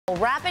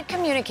Rapid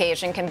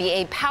communication can be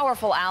a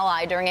powerful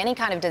ally during any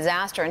kind of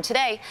disaster, and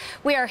today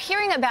we are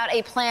hearing about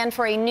a plan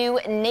for a new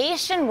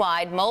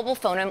nationwide mobile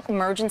phone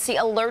emergency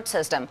alert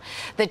system.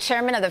 The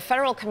chairman of the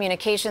Federal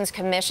Communications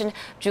Commission,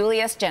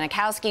 Julius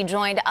Genachowski,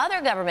 joined other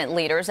government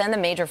leaders and the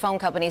major phone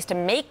companies to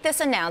make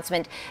this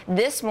announcement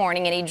this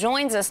morning, and he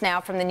joins us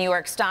now from the New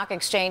York Stock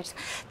Exchange.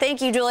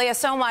 Thank you, Julius,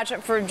 so much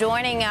for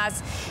joining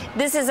us.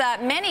 This is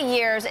many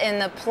years in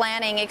the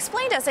planning.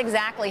 Explain to us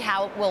exactly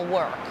how it will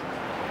work.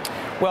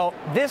 Well,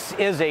 this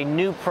is a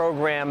new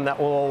program that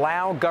will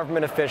allow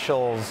government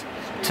officials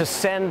to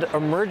send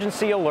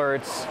emergency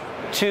alerts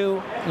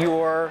to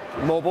your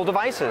mobile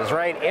devices,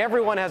 right?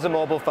 Everyone has a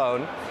mobile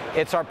phone.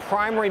 It's our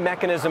primary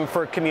mechanism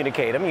for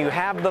communicating. You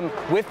have them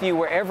with you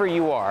wherever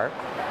you are.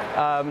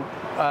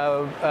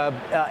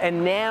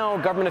 And now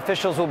government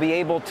officials will be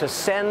able to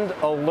send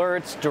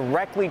alerts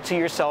directly to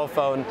your cell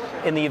phone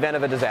in the event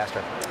of a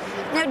disaster.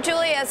 Now,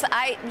 Julius,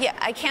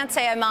 I can't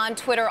say I'm on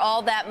Twitter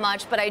all that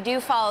much, but I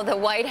do follow the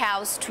White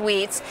House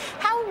tweets.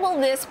 How will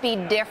this be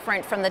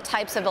different from the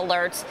types of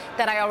alerts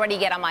that I already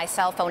get on my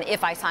cell phone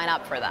if I sign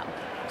up for them?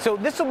 So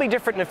this will be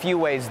different in a few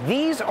ways.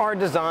 These are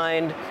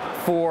designed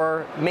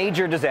for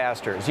major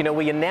disasters. You know,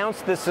 we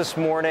announced this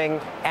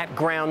morning at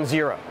ground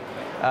zero.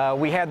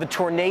 We had the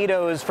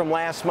tornadoes from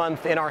last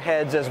month in our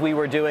heads as we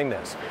were doing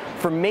this.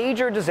 For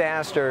major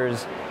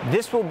disasters,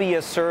 this will be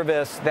a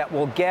service that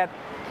will get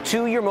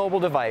to your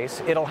mobile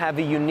device. It'll have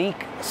a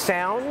unique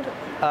sound.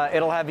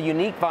 It'll have a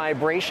unique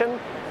vibration.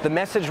 The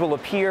message will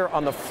appear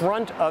on the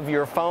front of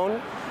your phone,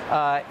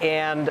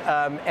 and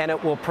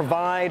it will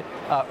provide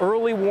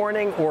early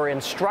warning or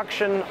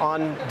instruction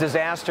on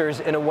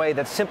disasters in a way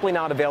that's simply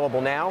not available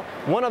now.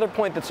 One other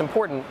point that's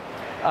important.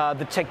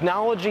 The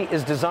technology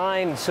is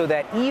designed so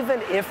that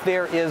even if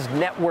there is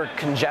network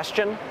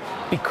congestion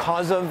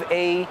because of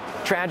a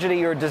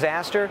tragedy or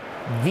disaster,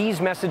 these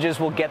messages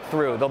will get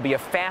through. There'll be a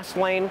fast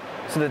lane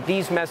so that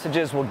these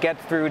messages will get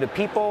through to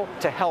people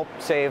to help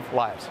save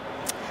lives.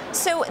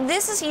 So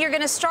you're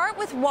going to start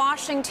with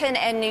Washington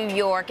and New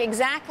York.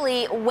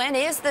 Exactly when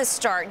is the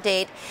start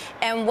date,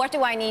 and what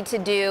do I need to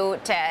do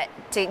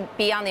to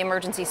be on the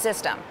emergency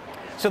system?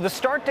 So the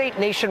start date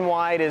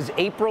nationwide is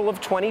April of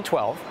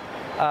 2012.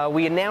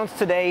 We announced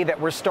today that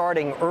we're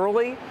starting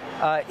early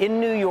in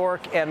New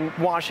York and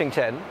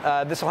Washington.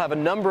 This will have a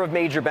number of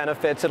major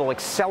benefits. It'll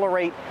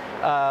accelerate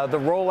the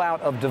rollout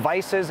of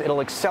devices.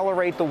 It'll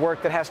accelerate the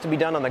work that has to be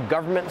done on the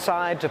government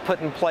side to put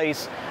in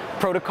place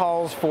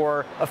protocols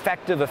for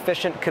effective,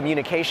 efficient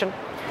communication.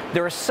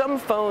 There are some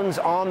phones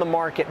on the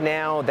market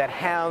now that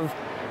have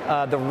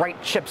the right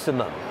chips in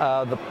them,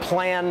 the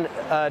plan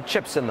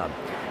chips in them.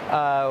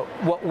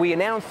 What we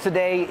announced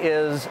today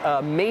is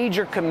a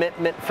major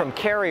commitment from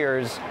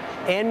carriers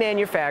and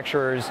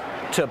manufacturers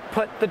to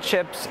put the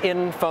chips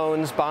in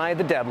phones by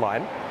the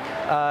deadline.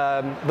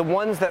 The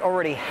ones that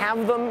already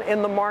have them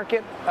in the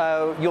market,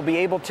 you'll be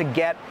able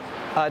to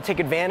take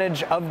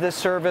advantage of this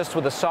service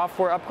with a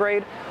software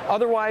upgrade.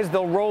 Otherwise,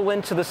 they'll roll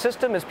into the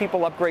system as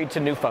people upgrade to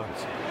new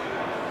phones.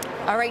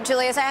 All right,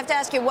 Julius, I have to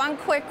ask you one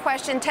quick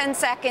question, 10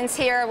 seconds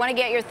here. I want to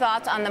get your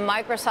thoughts on the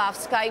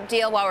Microsoft Skype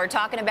deal while we're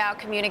talking about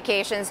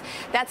communications.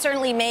 That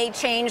certainly may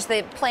change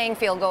the playing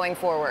field going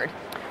forward.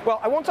 Well,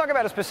 I won't talk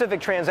about a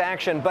specific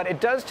transaction, but it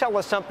does tell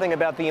us something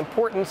about the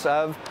importance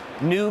of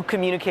new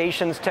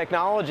communications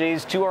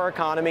technologies to our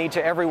economy,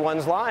 to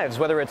everyone's lives,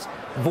 whether it's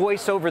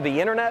voice over the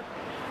internet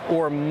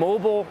or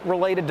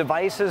mobile-related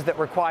devices that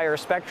require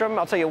spectrum.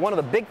 I'll tell you, one of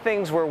the big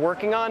things we're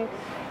working on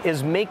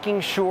is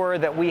making sure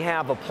that we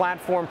have a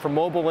platform for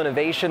mobile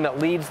innovation that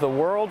leads the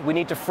world. We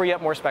need to free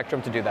up more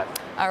spectrum to do that.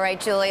 All right,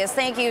 Julius,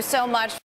 thank you so much.